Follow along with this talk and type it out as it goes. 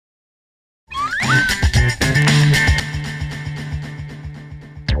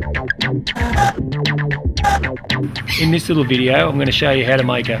In this little video I'm going to show you how to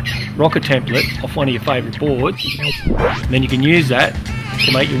make a rocker template off one of your favourite boards, and then you can use that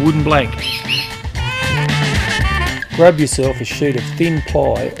to make your wooden blank. Grab yourself a sheet of thin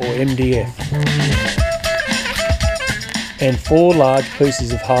ply or MDF and 4 large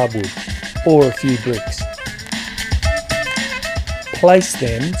pieces of hardwood or a few bricks. Place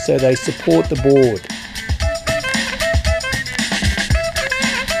them so they support the board.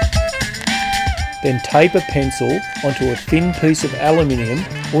 Then tape a pencil onto a thin piece of aluminium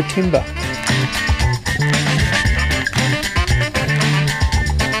or timber.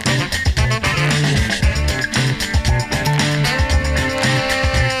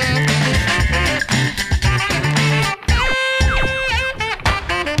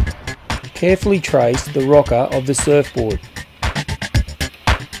 Carefully trace the rocker of the surfboard.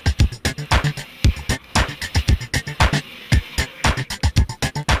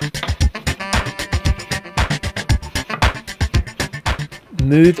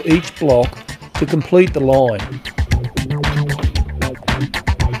 Move each block to complete the line.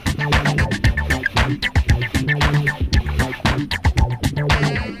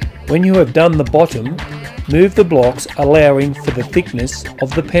 When you have done the bottom, move the blocks allowing for the thickness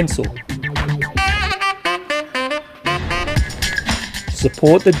of the pencil.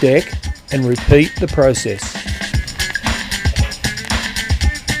 Support the deck and repeat the process.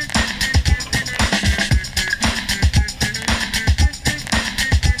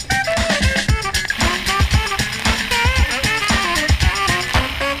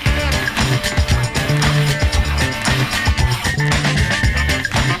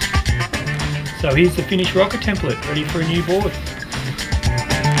 So here's the finished rocker template, ready for a new board.